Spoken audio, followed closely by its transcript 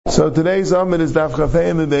So today's Amid is Daf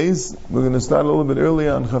Chafayim and Beis. We're going to start a little bit early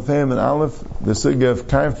on Chafayim and Aleph, the sugya of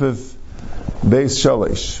Karfif Beis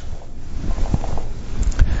Shalish.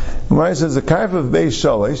 Gemara says a Karfif Beis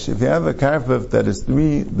Shalish, if you have a Karfif that is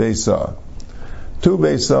 3 Beisah, 2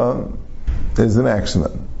 Beisah is the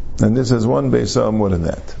maximum. And this is 1 Beisah more than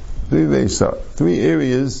that. 3 Beisah, 3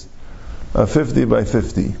 areas of 50 by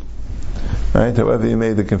 50. Right, however you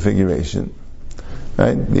made the configuration.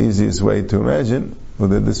 Right, the easiest way to imagine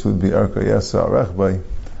whether this would be Arka Yasa or Rachbai.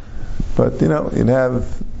 But you'd have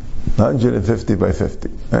 150 by 50,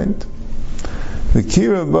 right? The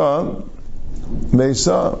Kiraba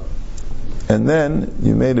Beisa, and then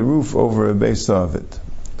you made a roof over a Beisa of it.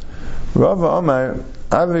 Rava Amar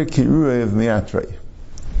Ave Kirure of Miatre.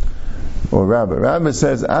 Or Rabba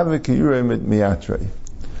says Ave Kirure mit Miatre.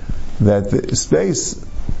 That the space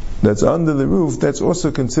that's under the roof, that's also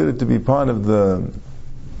considered to be part of the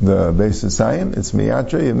Beis Hasayim. It's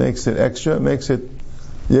miyatre, it makes it extra, it makes it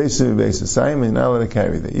Yesu Beis Hasayim, and you're not allowed to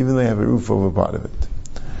carry that, even though they have a roof over part of it.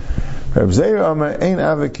 Reb Zeira Amar, Ein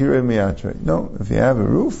Avakire miyatre. No, if you have a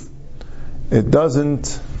roof, it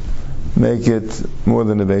doesn't make it more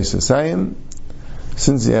than a Beis Hasayim.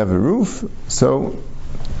 Since you have a roof, so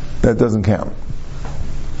that doesn't count.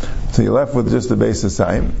 So you're left with just the Beis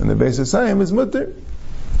Hasayim, and the Beis Hasayim is mutter.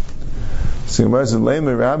 So Gemara says,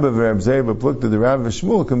 "Lema Rabba v'Rab Zeira plukta the Rabba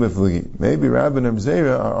Shmuel kamiflagi." Maybe Rabba and Rab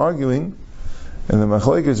Zeira are arguing, and the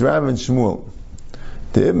machlek is Rabba and Shmuel.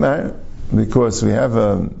 The Ibmar, because we have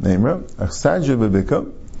a Nemra, Achsadra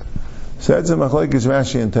bebika. So that's a machlek is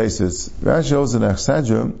Rashi and Taisus. Rashi holds that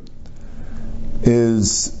Achsadra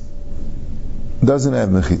doesn't have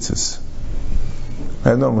mechitzas.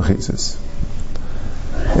 Has no mechitzas.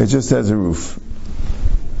 It just has a roof.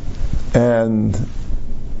 And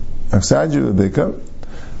Achsadra bebika,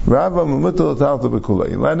 Rava mumutal talta bekula.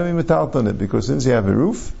 You let him be metalta on it because since you have a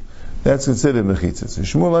roof, that's considered mechitzas. So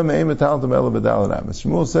Shmuel metalta me'ela b'dalad amis.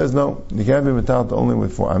 Shmuel says no, you can't be metalta only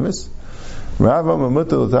with 4 amis. Rava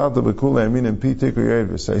mumutal talta bekula. I mean in pitik or yered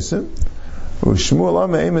v'seisim. Shmuel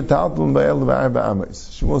metalta me'ela b'arba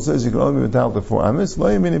amis. Shmuel says you can only be metalta 4 amis. Lo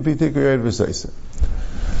yamin in pitik or yered v'seisim.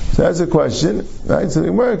 So that's a question, right? So the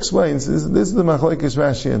Gemara explains, this is the Machlekes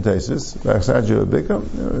Rashi and Taisus, Achsadra Bika.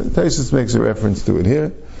 Taisus makes a reference to it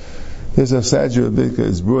here. This Achsadra Bika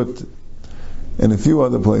is brought in a few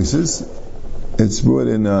other places. It's brought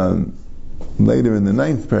in later in the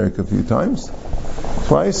 9th parak a few times,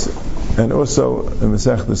 twice, and also in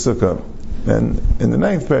Masech the Sukkah. And in the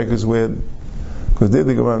 9th parak is where, because there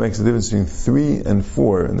the Gemara makes a difference between 3 and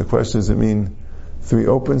 4, and the question does it mean 3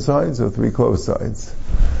 open sides or 3 closed sides?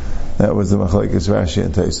 That was the Machlekes Rashi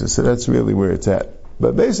and Taisus. So that's really where it's at.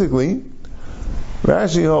 But basically,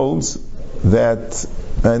 Rashi holds that,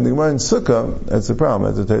 and the Gemara in Sukkah, that's the problem,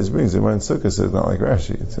 as the Taisus brings. The Gemara in Sukkah says not like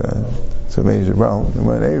Rashi. It's a major problem. The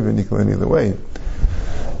Gemara in Eruvin, you can learn either way.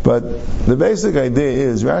 But the basic idea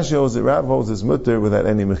is, Rashi holds that Rav holds his mutter without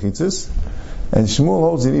any mechitzas, and Shmuel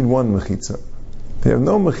holds you need 1 mechitzah. If you have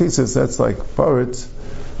no mechitzas, that's like parit,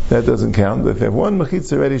 that doesn't count. But if you have 1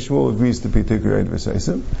 mechitzah already, Shmuel agrees to pitik yered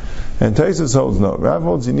v'seisim. And Taisus holds no. Rav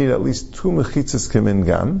holds you need at least 2 mechitzas kamin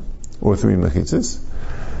gam, or 3 mechitzas.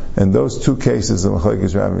 And those 2 cases of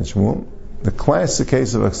machlekes Rav and Shmuel. The classic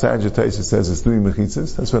case of Achsadra, Taisus says is 3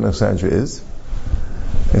 mechitzas. That's what Achsadra is.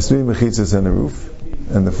 It's 3 mechitzas and a roof,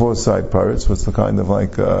 and the 4 side parrots. What's the kind of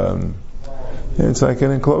like? It's like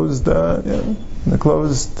an enclosed,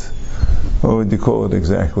 what would you call it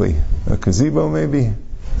exactly? A gazebo, maybe.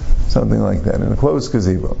 Something like that, in a closed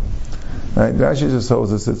gazebo. Right? Rashi just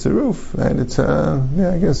holds us it's a roof, and it's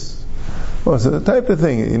I guess. Well, so the type of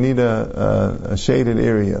thing you need a shaded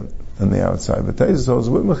area on the outside. But Taisus holds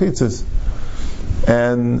with mechitzas,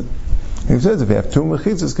 and he says if you have 2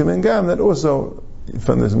 mechitzas come in gam, that also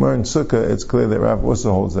from this Gemara in Sukkah, it's clear that Rav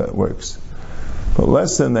also holds that works. But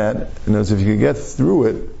less than that, if you could get through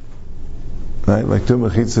it, right, like 2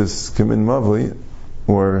 mechitzas come in mavli,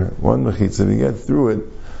 or 1 mechitzah, if you get through it.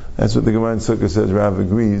 That's what the Gemara in Sukkah says. Rav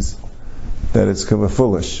agrees that it's kind of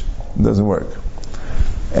foolish. It doesn't work.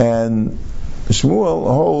 And Shmuel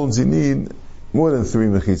holds you need more than 3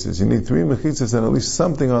 mechitzas. You need 3 mechitzas and at least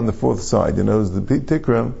something on the 4th side. The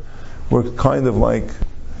Tikram work kind of like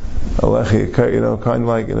a lechi, kind of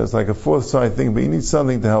like, it's like a 4th side thing, but you need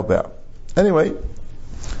something to help out. Anyway,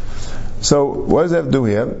 so what does that have to do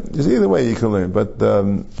here? Just either way you can learn. But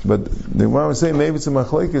the Gemara was saying maybe it's a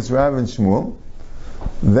machlekes Rav and Shmuel,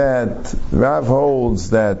 that Rav holds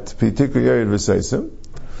that pitik yered v'seisim,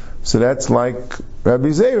 so that's like Rabbi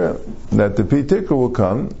Zeira, that the pitik will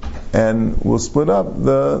come and will split up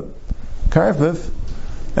the karfif,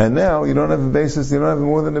 and now you don't have a basis, you don't have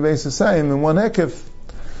more than a basis sayim in one hekif.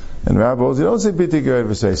 And Rabbi holds, you don't say pitik erev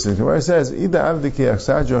v'seisim. The Gemara says, Ida avdi ki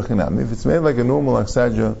achsadra chinam. If it's made like a normal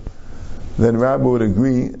achsadra, then Rabbi would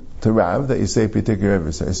agree to Rav that you say pitik erev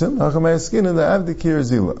v'seisim. Hachamay skin in the avdi ki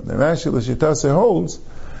erzila. The Rashi l'shitase holds,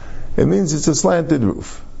 it means it's a slanted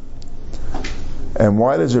roof. And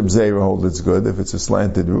why does Reb Zera hold it's good if it's a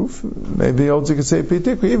slanted roof? Maybe he holds you could say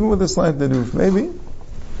pitik even with a slanted roof. Maybe.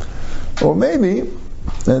 Or maybe,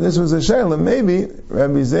 and this was a shayla, maybe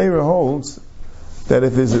Rabbi Zera holds that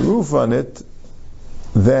if there's a roof on it,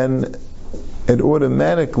 then it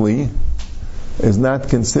automatically is not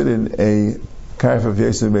considered a kaif of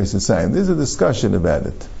Yosef Beis Yisayim. There's a discussion about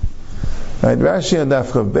it. Right? Rashi and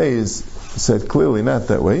Daf Chav Beis said clearly not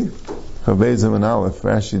that way. Chav Beis and Aleph,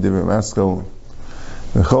 Rashi Divrei Maskal,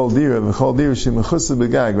 V'chol dira shemechusa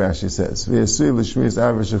begag, Rashi says. V'yasui l'shmiris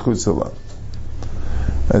aver shechutzala.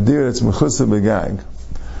 A deer that's mechusa begag.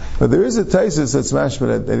 But there is a taisus that's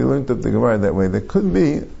mashma that he learned up the Gemara that way. There could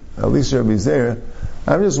be, at least Rabbi Zera.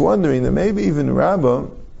 I'm just wondering that maybe even Rabbah,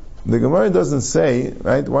 the Gemara doesn't say,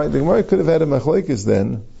 right? Why the Gemara could have had a machlokes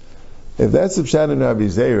then, if that's the pshat in Rabbi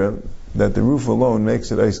Zera, that the roof alone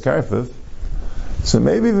makes it ice karfif. So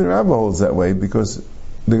maybe even Rabbah holds that way because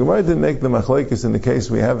the Gemara didn't make the machlokes in the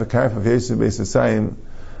case we have a karf of Yosef Beis Yisayim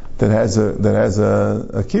that has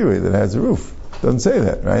a kiri, that has a roof. It doesn't say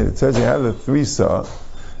that, right? It says you have a 3 saw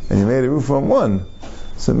and you made a roof on one.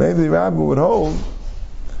 So maybe the Rabbah would hold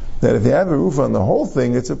that if you have a roof on the whole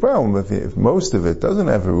thing, it's a problem. But if most of it doesn't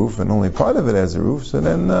have a roof and only part of it has a roof, so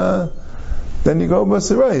then you go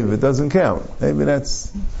basarayv. It doesn't count. Maybe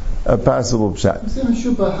that's a possible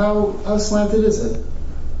pshat. How slanted is it?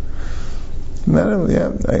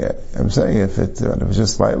 I'm saying if it was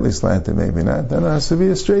just slightly slanted, maybe not. Then it has to be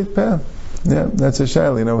a straight path. Yeah, that's a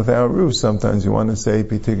shayla. Without a roof, sometimes you want to say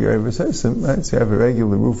pitik erev v'seisim, right? So you have a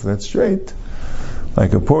regular roof that's straight,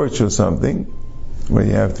 like a porch or something, where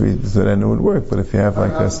you have 3, so then it would work. But if you have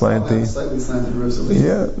like a slightly slanted roof, at least.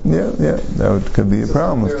 That could be a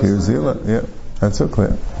problem with kirzila. Yeah, that's so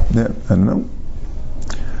clear. Yeah, I don't know.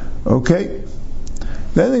 Okay.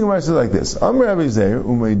 Then the Gemara says like this: Amar Rabbi Zeir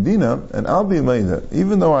umeidina, and I'll be meida.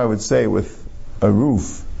 Even though I would say with a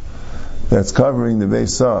roof that's covering the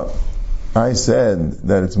Beisah, I said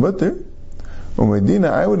that it's mutter.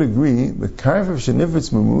 Umeidina, I would agree. The karfif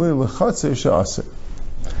shenifetz memuli lechatzer she'aser.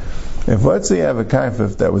 If let's say you have a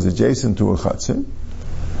karfif that was adjacent to a chatzir,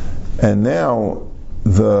 and now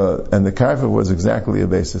the karfif was exactly a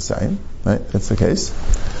Beis Yisayim, right? That's the case.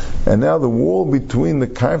 And now the wall between the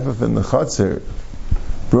karfif and the chatzir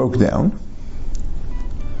broke down.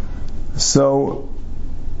 So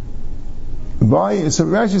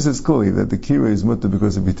Rashi says clearly that the kira is mutter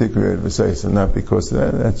because of pitik erev v'seisim, and not because of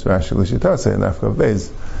that. That's Rashi l'shitase and Afkav Beis.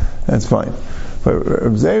 That's fine. But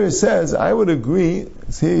Reb Zera says, I would agree.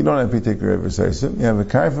 See, here you don't have pitik erev v'seisim. You have a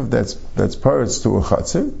karfif that's parts to a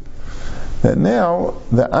chatzir. That now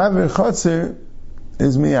the aver chatzir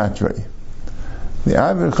is miyatrei. The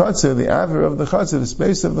aver chatzir, the aver of the chatzir, the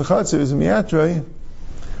space of the chatzir is miyatrei.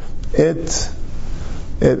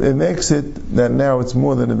 It makes it that now it's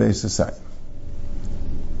more than a Beis Yisayim.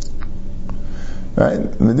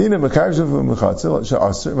 Right? Medina Mekarshav Mechatzer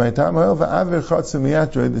She'aser Meitam Ha'el V'Aver Chatzer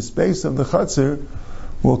Miyatrei. The space of the Chatzer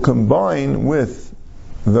will combine with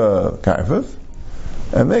the Karfif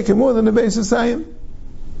and make it more than a Beis Yisayim.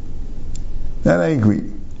 That I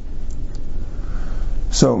agree.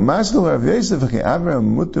 So Maskal Rav Yosef Avram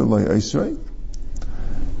Mutter Lo Yisrei.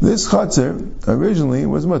 This Chatzer originally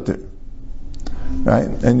was Mutter. Right?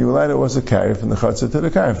 And you allowed it was a Karif from the Chatzer to the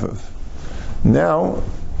Karfif. Now,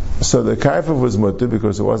 so the Karfif was Mutter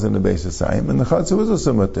because it wasn't a Beis Yisayim, and the Chatzer was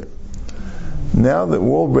also Mutter. Now the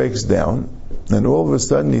wall breaks down, and all of a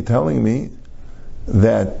sudden you're telling me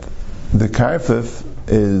that the Karfif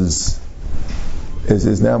is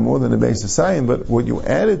now more than a Beis Yisayim, but what you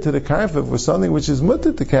added to the Karfif was something which is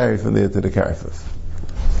Mutter to carry from there to the Karfif.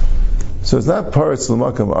 So it's not parts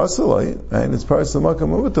l'makam asalai, right? It's parts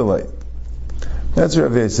l'makam u'utalai. That's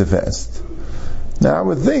Rav Yosef asked. Now I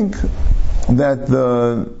would think that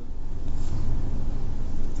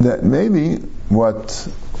maybe what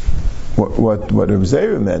Rav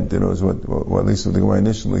Zera meant, was what at least what the Gemara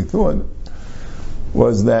initially thought,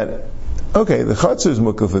 was that okay, the chatzar is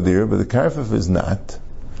mukafadir, but the karfif is not,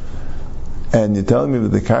 and you're telling me that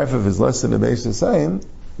the karfif is less than a Beis Yisayim,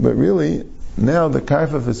 but really now the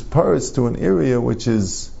karfif is parts to an area which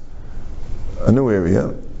is a new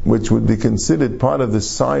area, which would be considered part of the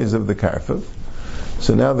size of the karfif.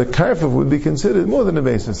 So now the karfif would be considered more than a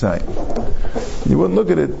Beis Yisayim. You wouldn't look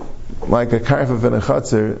at it like a karfif and a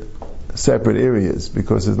chatzar separate areas,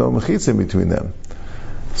 because there's no mechitza in between them.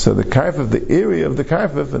 So the karfif, the area of the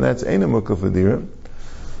karfif, and that's Eina Mukaf Adira,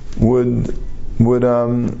 would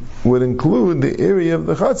include the area of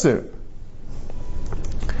the chatzir.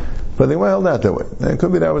 But the Gemara held out that way. And it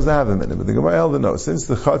could be that was the Havamina, but the Gemara held no. Since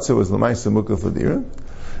the chatzir was l'maisa mukaf l'dira,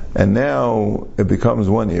 and now it becomes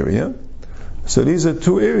one area, so these are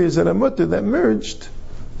two areas that are mutter that merged,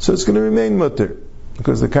 so it's going to remain mutter.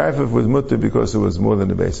 Because the kaifif was mutter because it was more than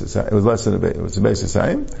the basis, it was less than the basis, it was the basis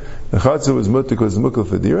sign. The chatzir was mutter because it's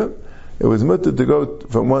mukaf l'dira. It was mutter to go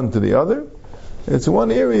from one to the other. It's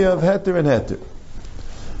one area of heter and heter.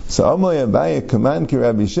 So Amalei Abaye command ki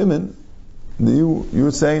Rabbi Shimon. You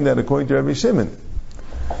were saying that according to Rabbi Shimon.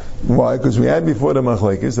 Why? Because we had before the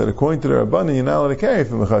machlekes that according to the Rabbanan you're not allowed to carry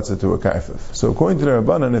from a chatzah to a kaifif. So according to the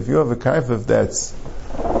Rabbanan, if you have a kaifif that's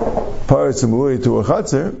paretz umului to a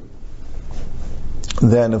chatzah,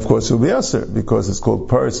 then of course it will be aser because it's called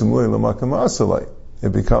paretz umului l'makam asalai.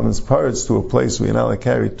 It becomes paretz to a place where you're not allowed to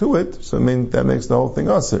carry to it. So that makes the whole thing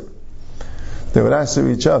aser. They would aser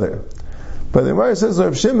each other. But the Gemara says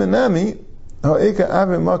Rav Shimon Nami ha'eka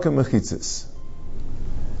aver makam mechitzis.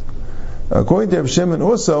 According to Rav Shimon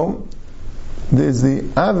also, there's the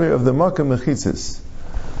aver of the makam mechitzis.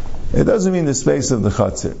 It doesn't mean the space of the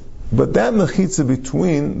chatzir, but that mechitza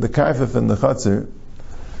between the kaifif and the chatzir,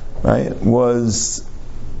 right, was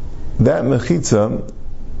that mechitza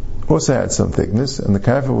also had some thickness, and the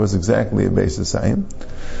kaifif was exactly a basis ayim.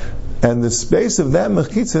 And the space of that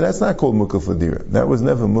mechitza, that's not called mukaf l'dira. That was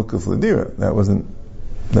never mukaf l'dira.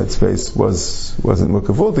 That space wasn't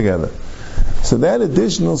mukaf altogether. So that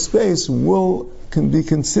additional space can be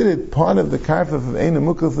considered part of the kaifif of Eina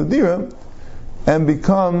mukaf l'dira and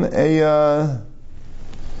become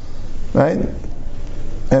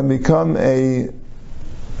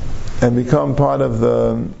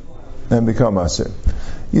become aser.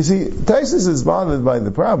 You see, Taisus is bothered by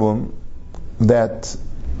the problem that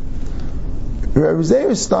Rabbi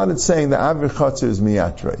Zeir started saying the aver chatzir is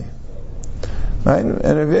miyatrei. Right? And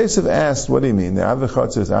Rabbi Yosef asked, what do you mean? The aver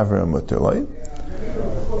chatzir is aver amuterlei?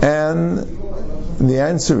 And the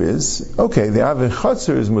answer is, okay, the aver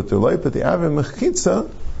chatzir is muterlei, but the aver mechitza,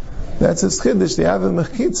 that's a chiddush. The aver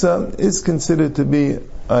mechitza is considered to be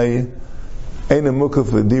a eina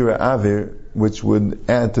mukaf l'dira aver, which would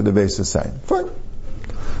add to the basis sign. Fine.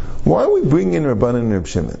 Why are we bringing in Rabbanan and Reb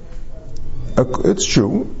Shimon? It's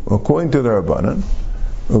true, according to the Rabbanan,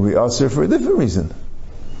 it will be aser for a different reason.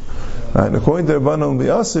 Right? According to the Rabbanan, it will be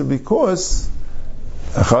aser because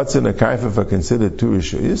a chatzir and a kaifif are considered two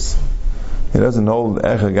rishuyos. He doesn't hold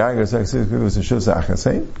echa gagas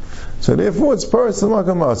achas. So therefore, it's paras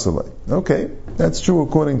l'makam asalei. Okay, that's true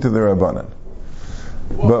according to the Rabbanan.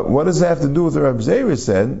 But what does it have to do with the Reb Zeir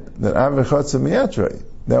said that aver chatzir miyatrei?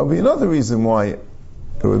 That would be another reason why it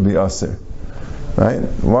would be aser. Right?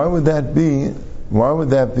 Why would that be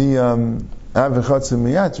aver chatzir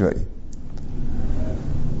miyatrei?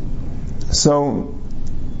 So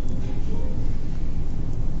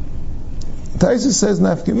Taisus says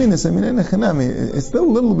nafkaminis. I mean, it's still a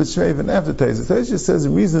little bit shreiv after Taisus. Taisus says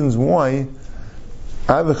reasons why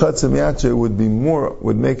aver chatzir miyatrei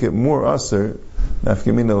would make it more aser.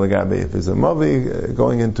 Nafkamina lagabe. If there's a mavi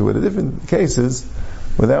going into it, in different cases,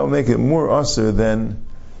 well, that will make it more aser than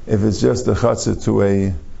if it's just a chatzir to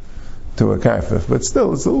a kaifif. But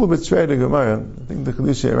still, it's a little bit straight to Gemara. I think the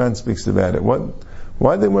Chiddushei Aran speaks about it.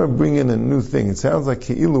 Why they want to bring in a new thing? It sounds like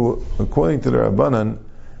Ki'ilu, according to the Rabbanan,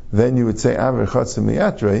 then you would say aver chatzir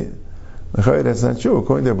miyatrei. That's not true.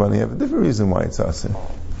 According to the Rabbanan, you have a different reason why it's aser.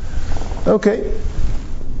 Okay.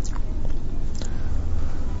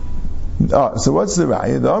 So what's the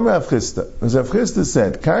raya? The Amar Rav Chisda. As Rav Chisda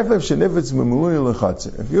said, kaifif shenifetz memului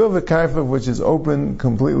lechatzir. If you have a kaifif which is open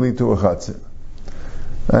completely to a chatzir,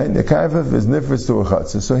 right? The kaifif is nifetz to a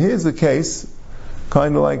chatzir. So here's the case,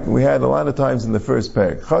 kind of like we had a lot of times in the first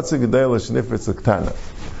parak. Chatzir gedela shenifetz l'ktana.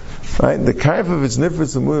 Right? The kaifif is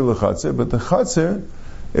nifetz memului lechatzir, but the chatzir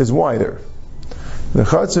is wider. The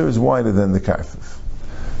chatzir is wider than the kaifif.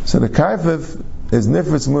 So the kaifif is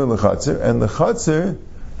nifetz memului lechatzir, and the chatzir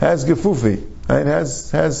has gefufi, right?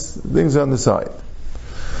 Has things on the side.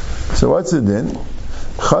 So what's it then?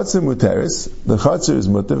 Chatzir muteris. The chatzir is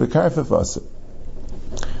muter. The kaifif aser.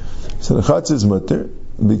 So the chatzir is muter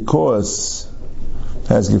because it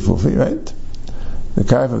has gefufi, right? The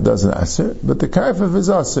kaifif doesn't aser, but the kaifif is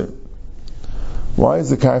aser. Why is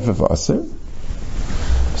the kaifif aser?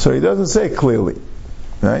 So he doesn't say clearly,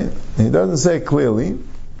 right? He doesn't say clearly.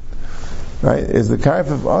 Right? Is the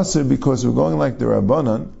kaifif aser because we're going like the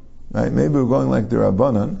Rabbanan, right? Maybe we're going like the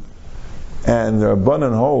Rabbanan, and the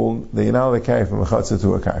Rabbanan hold the Yinal Kaif from a chatzir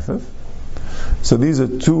to a kaifif. So these are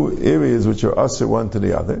two areas which are aser one to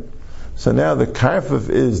the other. So now the karfif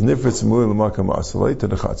is nifritz muli l'makam asalei to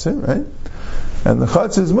the chatzir, right? And the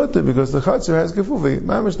chatzir is mutter because the chatzir has gefufi,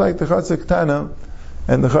 mamish like the chatzir ktana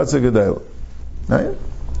and the chatzir gedayla, right?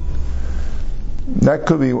 That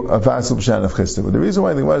could be a vasul b'shan of chista. But the reason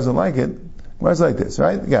why the Gemara doesn't like it was like this,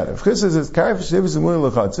 right? Got it. If chista says karfif nifritz muli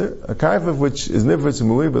l'chatzir, a karfif which is nifritz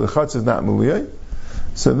muli, but the chatzir is not muli,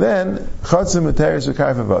 so then chatzir materis or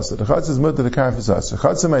karfif asa. The chatzir is mutter the karfif asa.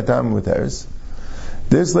 Chatzir maitam materis.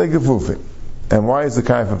 This like gefufi. And why is the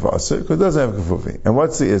karfif asa? Because it doesn't have gefufi. And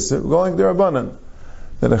what's the issa? We're going to the rabbanan.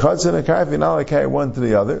 That the chatzir and the karfif not like carry one to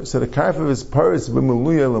the other. So the karfif is paris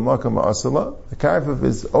b'muluya l'makam asala. The karfif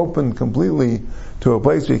is open completely to a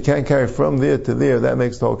place where you can't carry from there to there. That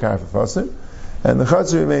makes the whole karfif asa. And the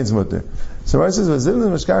chatzir remains mutter. So Rashi says,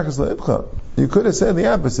 you could have said the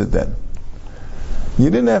opposite then. You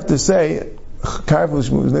didn't have to say karfif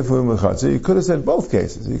niflu l'chatzir. You could have said both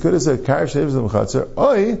cases. You could have said karfif niflu l'chatzir,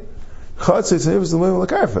 oi chatzir niflu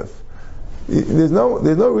l'karfif. There's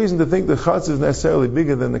no reason to think the chatzir is necessarily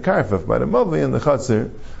bigger than the karfif. By the mavi and the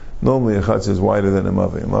chatzir, normally a chatzir is wider than a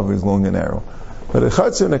mavi. A mavi is long and narrow. But a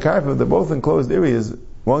chatzir and a karfif, they're both enclosed areas.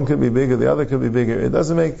 One could be bigger, the other could be bigger. It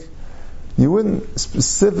doesn't make. You wouldn't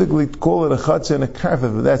specifically call it a chatzir and a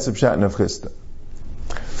karfif, but that's a pshat of chista.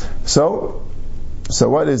 So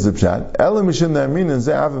what is the pshat? Ela mishum na'amin and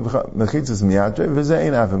ze ave mechitzas miyatre, v'ze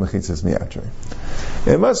ein ave mechitzas miyatre.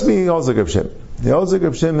 It must be also Reb Shimon. The also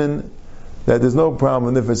Reb Shimon that there's no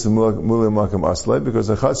problem if it's a muli makam aslay because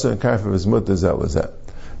the chatzir and karfif is mutter zel is that.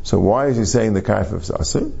 So why is he saying the karfif is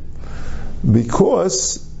asur?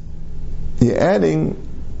 Because you're adding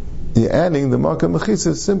the makam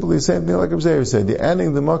mechitzas, simply the same thing like Reb Zeir said. You're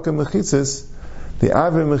adding the makam mechitzas, the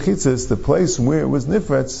ave mechitzas, the place where it was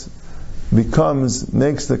nifretz,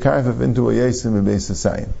 makes the karfif into a yesim and beis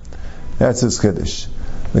hasayim. That's his chiddush.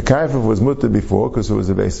 The karfif was mutter before because it was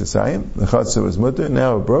a beis hasayim. The chatzir was mutter.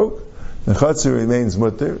 Now it broke. The chatzir remains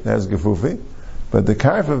mutter. It has gefufi, but the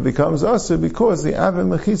karfif becomes asur because the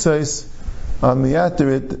avim mechitzais on the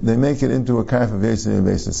it, they make it into a karfif yesim and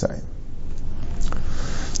beis hasayim.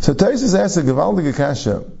 So Taisus asks a gevaldige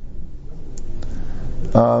kasha.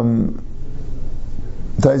 Taisus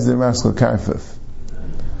the maskal karfif.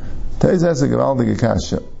 Taisus has a gewaldige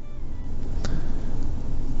kasha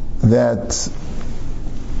that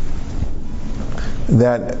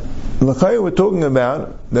l'chayah we're talking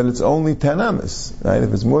about that it's only 10 amas, right?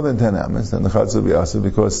 If it's more than 10 amas, then the chatzir will be asur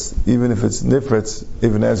because even if it's nifretz,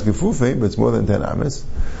 even as gefufi, but it's more than 10 amas,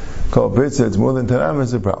 kol pritza, it's more than 10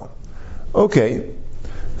 amas, a problem. Okay,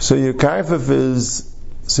 so your karfif is,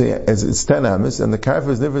 it's 10 amas, and the karfif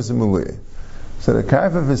is nifretz and muliyah. So the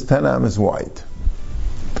karfif is 10 amas wide.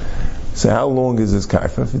 So how long is this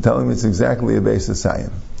karfif? You're telling me it's exactly a beis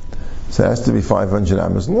hasayim. So it has to be 500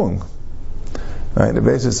 amas long. Right? The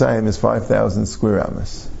beis hasayim is 5,000 square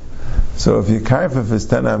amas. So if your karfif is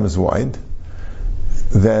 10 amas wide,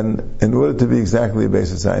 then in order to be exactly a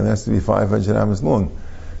beis hasayim, it has to be 500 amas long.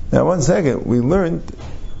 Now 1 second, we learned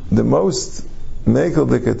the most mekel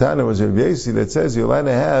de katana was Rabbi Yossi that says you're allowed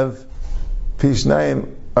to have pishnayim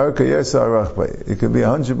arka yesa arachbay. It could be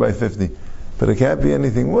 100 by 50. But it can't be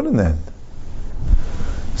anything more than that.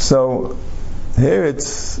 So here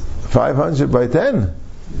it's 500 by 10,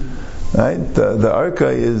 right? The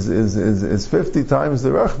arka is 50 times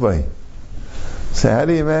the rachbay. So how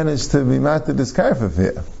do you manage to be mated this karfif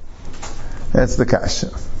here? That's the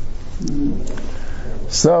kasha.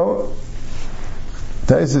 So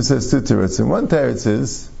Taisus says two teretz. And one teretz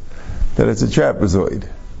is that it's a trapezoid.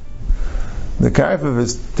 The karfif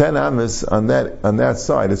is 10 amas on that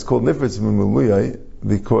side. It's called nifretz mimuliyah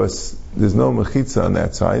because there's no mechitza on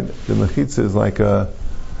that side. The mechitza is like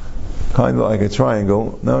kind of like a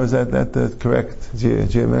triangle. Now is that the correct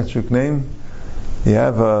geometric name? You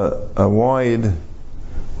have a wide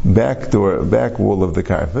back wall of the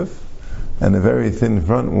karfif and a very thin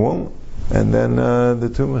front wall, and then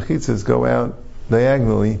the two mechitzas go out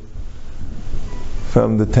diagonally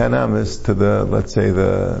from the 10 amas to let's say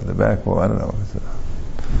the back wall, I don't know,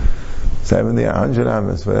 70, 100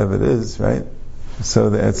 amas, whatever it is, right?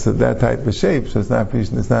 So it's that type of shape. So it's not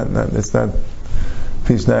pishnayim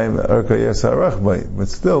arka yesa rachbay, but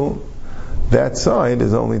still, that side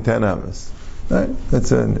is only 10 amas, right?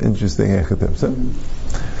 That's an interesting echatim. So,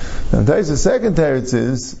 now, the second teretz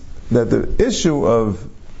is that the issue of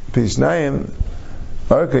pishnayim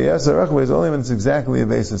arka yesa rachbay is only when it's exactly a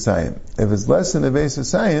beis hasayim. If it's less than a beis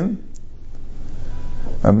hasayim,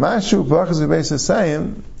 a mashu pachas a beis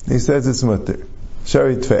hasayim, he says it's mutter.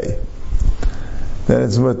 Shari tfei. Then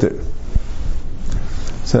it's mutter.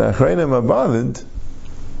 So the Achrayim are bothered,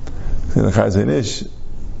 the Chazon Ish,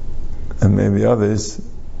 and maybe others,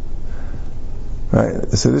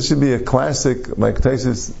 Right? So this should be a classic, like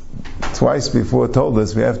Taisus twice before told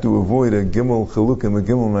us, we have to avoid a gimel chalukim, a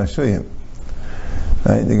gimel mashuyim.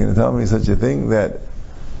 Right? You're going to tell me such a thing that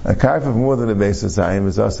a kaif of more than a base of sayim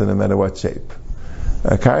is also no matter what shape.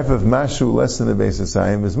 A kaif of mashu less than a base of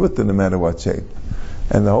sayim is mutter no matter what shape.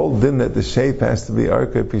 And the whole din that the shape has to be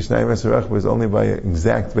arka pishnai mesarach was only by an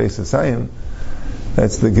exact base of sayim.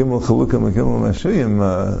 That's the gimel chalukim and gimel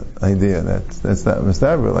mashuyim idea. That's not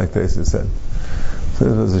mistaber like Taisus said. So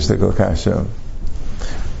this was a shtickle kasha.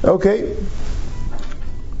 Okay,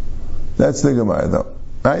 that's the Gemara though.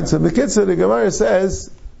 Right? So B'kitzur, the Gemara says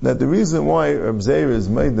that the reason why Reb Zeir is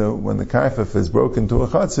meido when the kaifaf is broken to a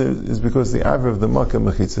chatzir is because the avra of the makkah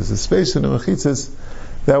mechitzas, the space in the mechitzas,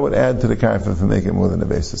 that would add to the kaifaf and make it more than a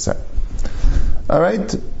basis.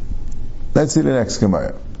 Alright, let's see the next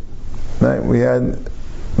Gemara. Right? We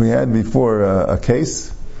had before a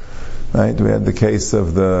case. Right? We had the case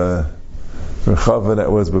of the Rechava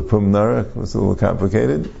that was B'pum Nara. It was a little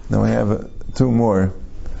complicated. Now we have two more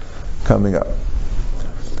coming up.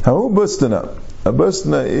 Ha'u Bustana. A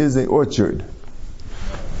Bustana is an orchard.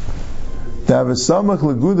 Samach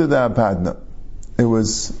Leguda Da'apadna. It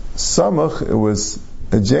was Samach, it was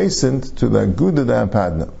adjacent to the Guda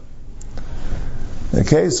Da'apadna. The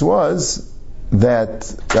case was that,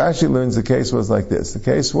 Rashi learns the case was like this. The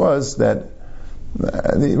case was that,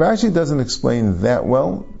 Rashi doesn't explain that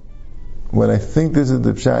well. What I think this is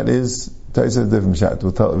the pshat is, Tais is a different pshat.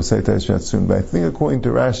 We'll say Tais pshat soon. But I think according to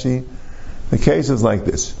Rashi, the case is like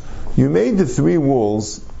this. You made the three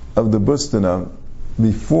walls of the Bustana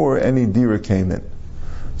before any dira came in.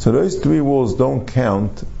 So those three walls don't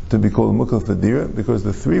count to be called Mukaf Dira because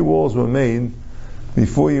the three walls were made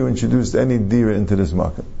before you introduced any dira into this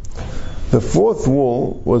market. The fourth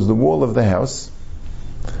wall was the wall of the house,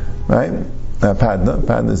 right?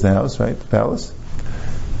 Padna is the house, right? The palace.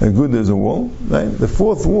 A good is a wall, right? The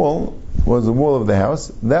fourth wall was the wall of the house.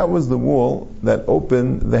 That was the wall that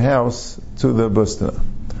opened the house to the Bustana.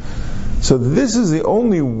 So this is the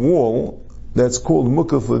only wall that's called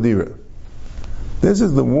Mukaf Ladira. This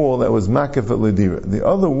is the wall that was Makaf Ladira. The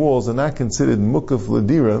other walls are not considered Mukaf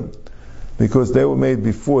Ladira because they were made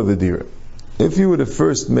before the Dira. If you would have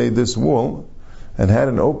first made this wall and had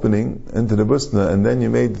an opening into the Bustana and then you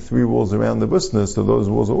made the three walls around the Bustana, so those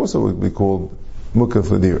walls also would be called Mukaf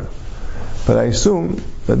Ladira. But I assume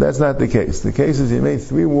that that's not the case. The case is you made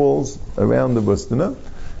three walls around the Bustana,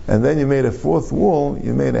 and then you made a fourth wall,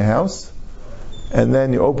 you made a house, and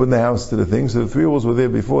then you opened the house to the thing. So the three walls were there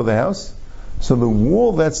before the house. So the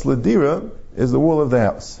wall that's Ladira is the wall of the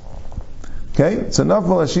house. Okay? So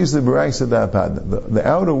Nafal Ashisa B'Raisa Da'apadna. The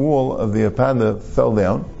outer wall of the Apadna fell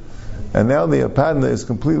down, and now the Apadna is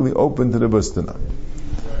completely open to the Bustana.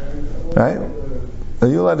 Right?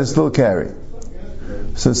 And you'll have to still carry.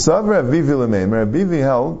 So Savra Avivi L'Meim, Avivi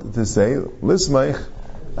held to say, Lismaich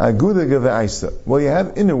Aguda Geva'isa. Well, you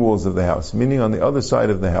have inner walls of the house, meaning on the other side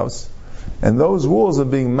of the house, and those walls are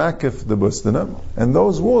being Makif the Bustana, and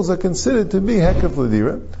those walls are considered to be Hekef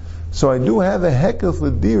L'Dira. So I do have a Hekef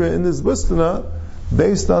L'Dira in this Bustana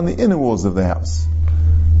based on the inner walls of the house.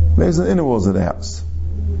 Based on the inner walls of the house.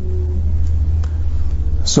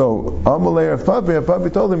 So Amalei Rav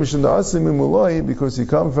Papi told him Muloi because you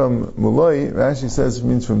come from Muloi. Rashi says it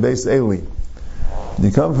means from Beis Eli.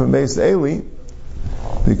 You come from Beis Eli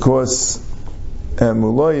because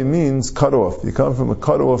Muloi means cut off. You come from a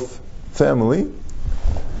cut off family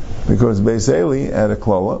because Beis Eli had a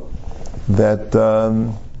klala that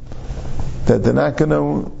they're not going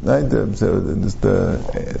to. Right? The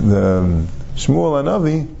Shmuel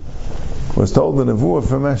Hanavi was told in a nevuah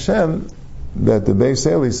from Hashem that the Beis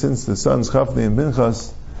Eli, since the sons Chafni and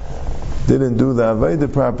Pinchas didn't do the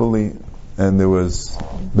Aveda properly, and there was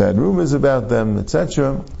bad rumors about them,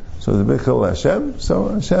 etc. So the Bichel Hashem, so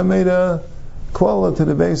Hashem made a klala to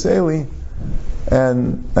the Beis Eli,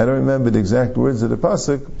 and I don't remember the exact words of the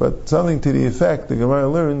pasuk, but something to the effect the Gemara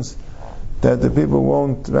learns that the people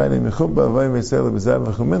won't write in Mechubba Beis Eli b'Zav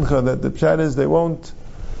v'Chumincha, that the pshat is they won't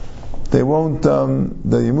the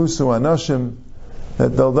Yimusu Anashim, that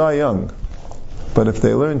they'll die young. But if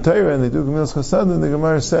they learn Torah and they do Gemilas Chasadim, the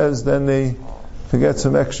Gemara says, then they forget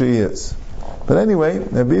some extra years. But anyway,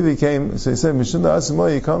 Abivi came, so he said, Mishunda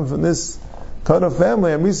Asimoy, you come from this cut-off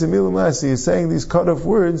family, Amisa Milumasi, he's saying these cut-off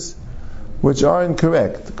words, which are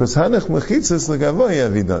incorrect. Because Hanach Mechitzas L'Gavoy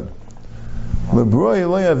Avidan. L'Broi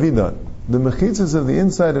Loy Avidan. The Mechitzas of the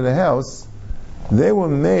inside of the house, they were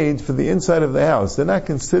made for the inside of the house. They're not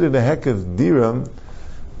considered a heck of diram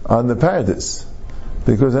on the paradise.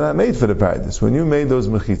 Because they're not made for the paradise. When you made those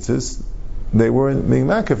mechitzas, they weren't being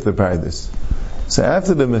makif the paradise. So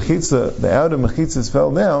after the mechitza, the outer mechitzas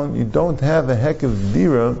fell down, you don't have a heck of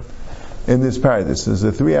dira in this paradise. There's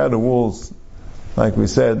the 3 outer walls, like we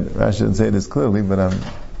said. Rashi didn't say this clearly, but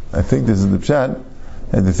I think this is the pshat.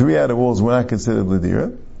 And the 3 outer walls were not considered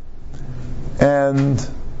ladira, and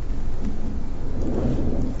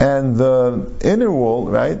the inner wall,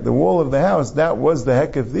 right, the wall of the house, that was the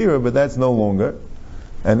heck of dira, but that's no longer.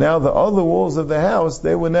 And now the other walls of the house,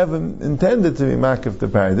 they were never intended to be makif the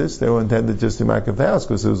paradise. They were intended just to makif the house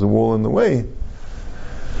because there was a wall in the way.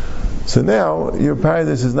 So now your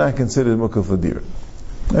paradise is not considered mukaf ladira.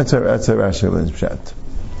 That's a Rashi learns pshat.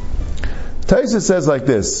 Taisa says like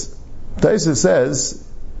this. Taisa says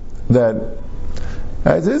that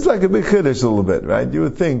it's like a big chiddush a little bit, right? You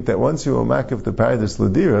would think that once you are makif the paradise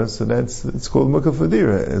ladira, so it's called mukaf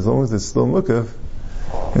ladira. As long as it's still mukaf,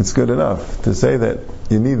 it's good enough to say that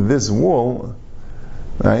you need this wall,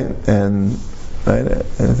 right? And right,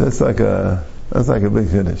 that's like a big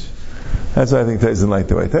finish. That's why I think Taisa liked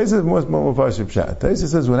the way. Taisa is more Parship Pshat. Taisa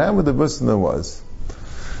says what happened with the Busna was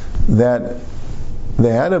that they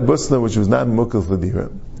had a Busna which was not Mukaf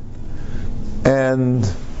Ladira, and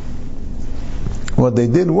what they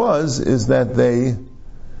did is that they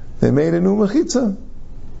made a new Mechitza.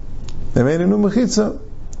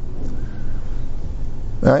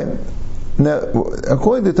 Right? Now,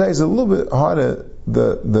 according to Taisa, a little bit harder,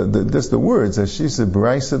 just the words, Ashisa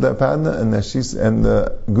Braisa da Padna and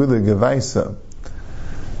the Guda Gevaisa.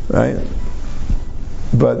 Right?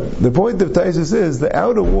 But the point of Taisa is, the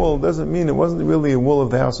outer wall doesn't mean it wasn't really a wall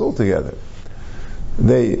of the house altogether.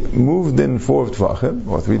 They moved in 4 tvachim,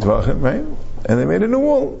 or 3 tvachim, right? And they made a new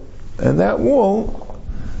wall. And that wall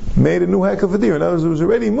made a new hekav adir. In other words, it was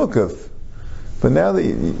already mukaf. But now that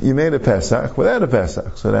you made a Pesach without a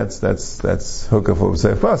Pesach, so that's hukah for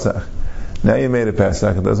Pesach. Now you made a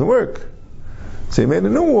Pesach, it doesn't work. So you made a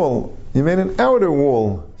new wall. You made an outer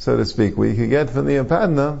wall, so to speak, where you could get from the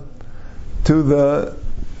Apadna to the.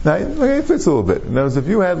 Right? Okay, it fits a little bit. In other words, if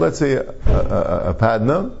you had, let's say, a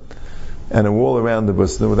Padna and a wall around the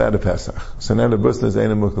Busna without a Pesach, so now the Busna is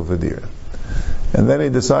Eina Mukaf Adira. And then he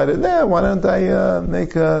decided, why don't I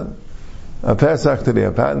make a Pesach to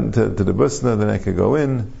the Busna, then I could go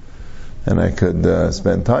in, and I could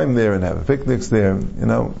spend time there and have picnics there.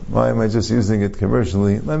 Why am I just using it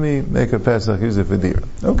commercially? Let me make a Pesach, use it for deer.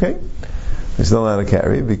 Okay. He's still not a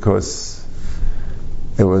carry because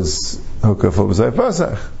it was Hukah for B'zai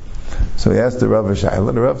Pesach. So he asked the Rav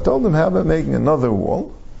Shaila. The Rav told him, how about making another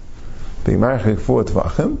wall, being marchik 4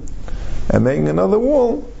 tvachim, and making another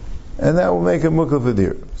wall, and that will make a Mukah for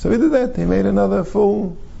deer. So he did that. He made another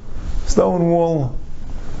full stone wall,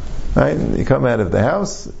 right? You come out of the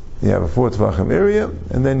house, you have a 4 tvachim area,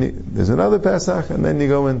 and then there's another Pesach, and then you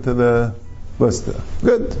go into the Busta.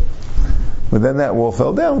 Good. But then that wall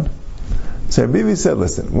fell down. So Bibi said,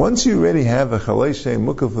 listen, once you already have a Chalei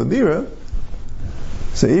Mukaf Ladira,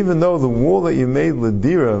 so even though the wall that you made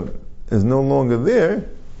Ladira is no longer there,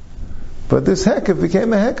 but this Hekef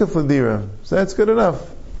became a Hekef Ladira, so that's good enough.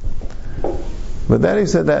 But then he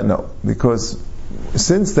said that no, because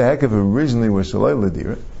since the Hekef originally was Shalai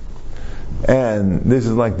Ladira, and this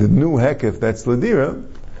is like the new Hekef that's Ladira,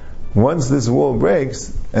 once this wall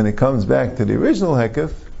breaks and it comes back to the original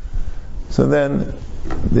Hekef, so then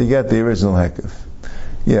you get the original Hekef.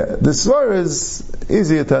 Yeah, the Svar is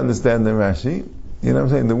easier to understand than Rashi. You know what I'm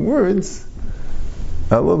saying? The words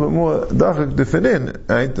are a little bit more dachak to fit in,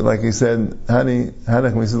 right? Like he said, Hanach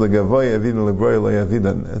Misila Gavoya Avida Lebroya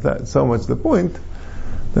Le'avidan. That's so much the point.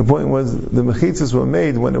 The point was the mechitzas were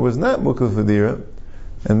made when it was not Mukaf Adira,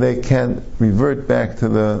 and they can't revert back to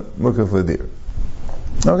the Mukaf Adira.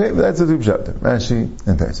 Okay, that's the two pshatim, Rashi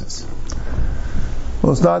and Taisus.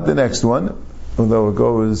 We'll start the next one, although it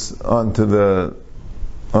goes on to the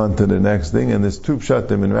next thing, and there's two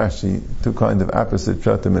pshatim in Rashi, two kind of opposite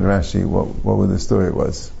pshatim in Rashi, what the story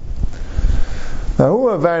was. Now, who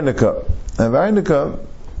are Varnika? Varnika,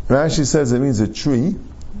 Rashi says it means a tree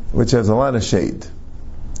which has a lot of shade.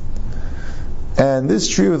 And this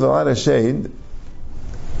tree with a lot of shade,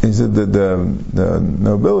 he said that the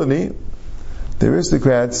nobility, the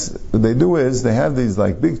aristocrats, what they do is they have these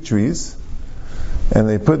like big trees, and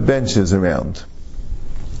they put benches around.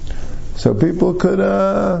 So people could,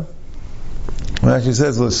 Rashi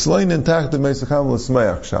says,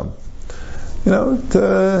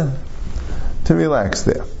 to relax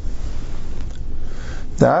there.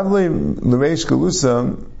 The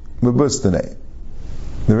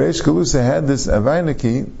Reish Galusa had this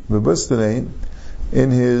Avainiki, Bebustane,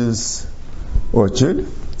 in his orchard,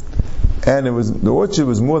 and the orchard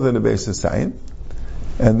was more than a base of Sayin,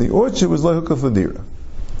 and the orchard was like Hukaf Ladira.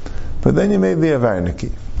 But then you made the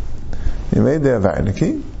Avainiki. He made the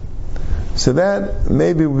avarniki. So that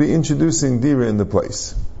maybe will be introducing dira in the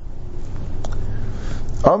place.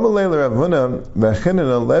 Amalei Ravuna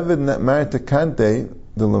v'chinena levid marta kante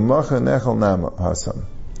the lamacha nechal nama hasam.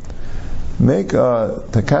 Make a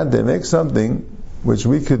takante, make something which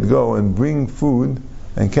we could go and bring food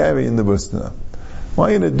and carry in the bustana. I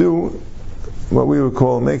want you to do what we would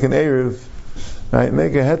call make an erev, right?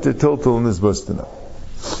 Make a heter total in this bustana.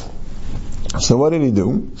 So what did he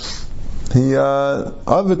do? He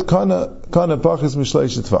avid kana pachas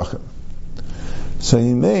mishleish tvachim. So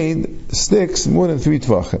he made sticks more than 3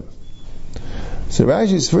 tvachim. So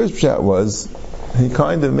Rashi's first pshat was he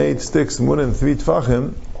kind of made sticks more than 3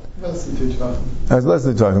 tvachim. Less than 2 tvachim. As less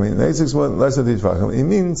than 2 tvachim. I mean, less than 3 tvachim. It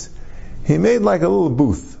means he made like a little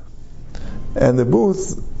booth, and the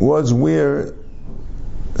booth was where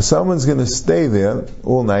someone's going to stay there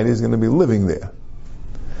all night. He's going to be living there.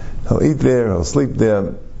 He'll eat there. He'll sleep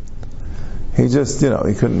there. He just, he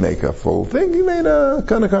couldn't make a full thing. He made a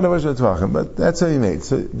kind of tvachim, but that's how he made.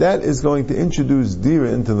 So that is going to introduce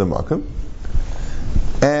dira into the makom.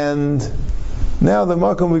 And now the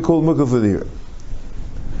makom we call mukaf dira.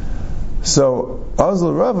 So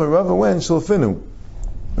Azal Rava went shulfinu.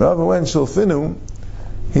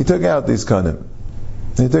 He took out these kanim.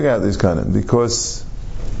 Because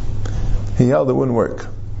he held it wouldn't work.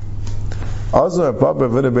 Azal Papa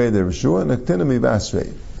Vidabay the Rishua and Aktinami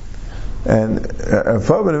Basrei. And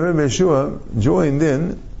Papa and Yeshua joined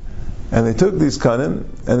in, and they took these kanim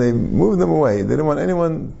and they moved them away. They didn't want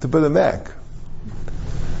anyone to put them back.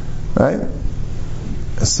 Right?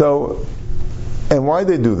 So, and why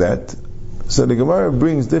they do that? So the Gemara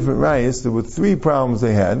brings different rayas. There were 3 problems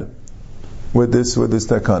they had with this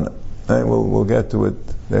takana. Right? We'll get to it.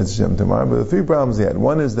 That's Shem tomorrow. But the 3 problems they had.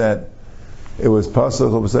 One is that it was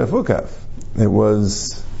pasuk b'sei fukav. It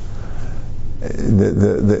was they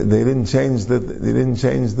didn't change the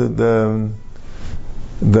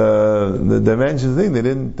dimensions thing. They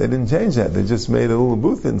didn't change that. They just made a little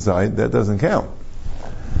booth inside. That doesn't count.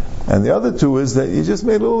 And the other 2 is that you just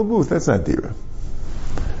made a little booth. That's not dira.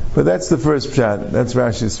 But that's the first pshat. That's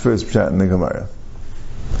Rashi's first pshat in the Gemara.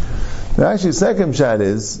 Rashi's second pshat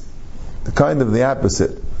is kind of the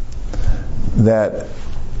opposite. That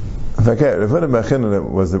he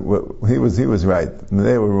was right.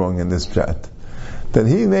 They were wrong in this pshat. That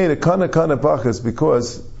he made a kana pachas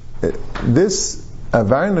because this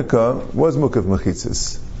avarnika was mukav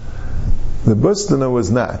mechitzis. The bustana was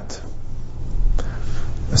not.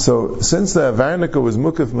 So since the avarnika was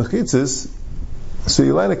mukav mechitzis, so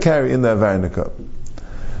you let it carry in the avarnika.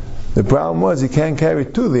 The problem was you can't carry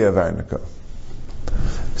to the avarnika.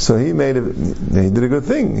 So he did a good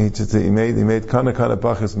thing. He made kana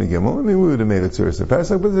pachas migimel. I mean, we would have made it Tzuras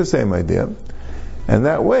Pesach, but it's the same idea. And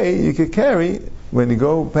that way you could carry, when you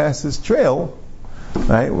go past this trail,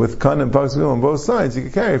 right, with kana and pachas migimel on both sides, you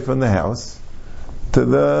could carry from the house to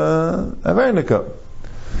the avarnika.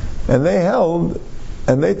 And they held,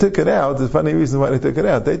 and they took it out. There's a funny reason why they took it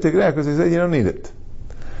out. They took it out because they said you don't need it.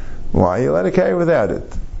 Why? You let it carry without it.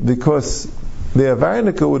 Because the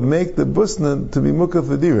avarnika would make the busna to be mukaf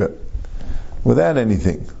v'dira without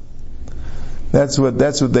anything. That's what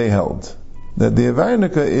they held. That the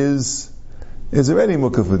avarnika is already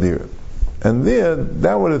mukaf v'dira. And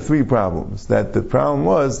that were the 3 problems. That the problem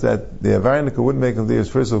was that the avarnika wouldn't make v'dira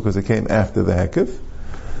first of all because it came after the hekif,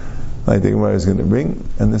 like the Gemara is going to bring.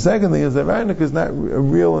 And the second thing is the avarnika is not a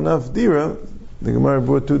real enough dira. The Gemara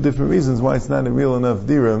brought 2 different reasons why it's not a real enough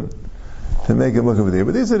dira to make it mukaf v'dira.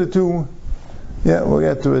 But these are the 2. Yeah, we'll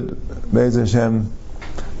get to it. Be'ez Hashem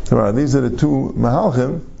tomorrow. These are the 2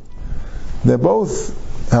 mahalchim. They're both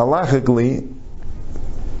halachically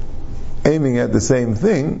aiming at the same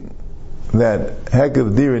thing. That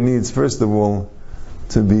hekif dira needs first of all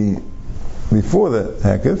to be before the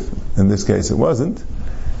hekif. In this case, it wasn't.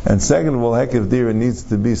 And second of all, hekif dira needs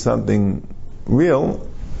to be something real,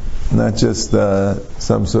 not just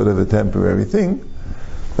some sort of a temporary thing.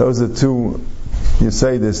 Those are 2. You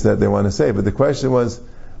say this that they want to say, but the question was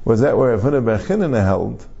that where Avuna ben Chinana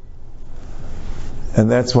held, and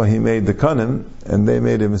that's why he made the kanim, and they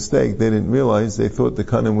made a mistake. They didn't realize, they thought the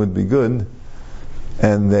kanim would be good,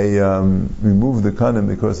 and they removed the kanim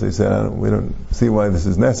because they said, we don't see why this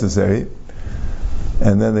is necessary.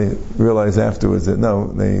 And then they realized afterwards that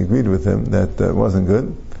no, they agreed with him that it wasn't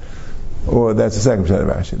good. Or that's the second pshat of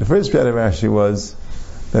Rashi. The first pshat of Rashi was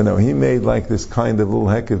that no, he made like this kind of little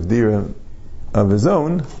hekif dira of his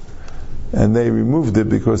own, and they removed it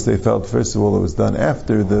because they felt, first of all, it was done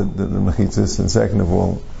after the mechitzas, and second of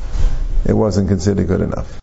all, it wasn't considered good enough.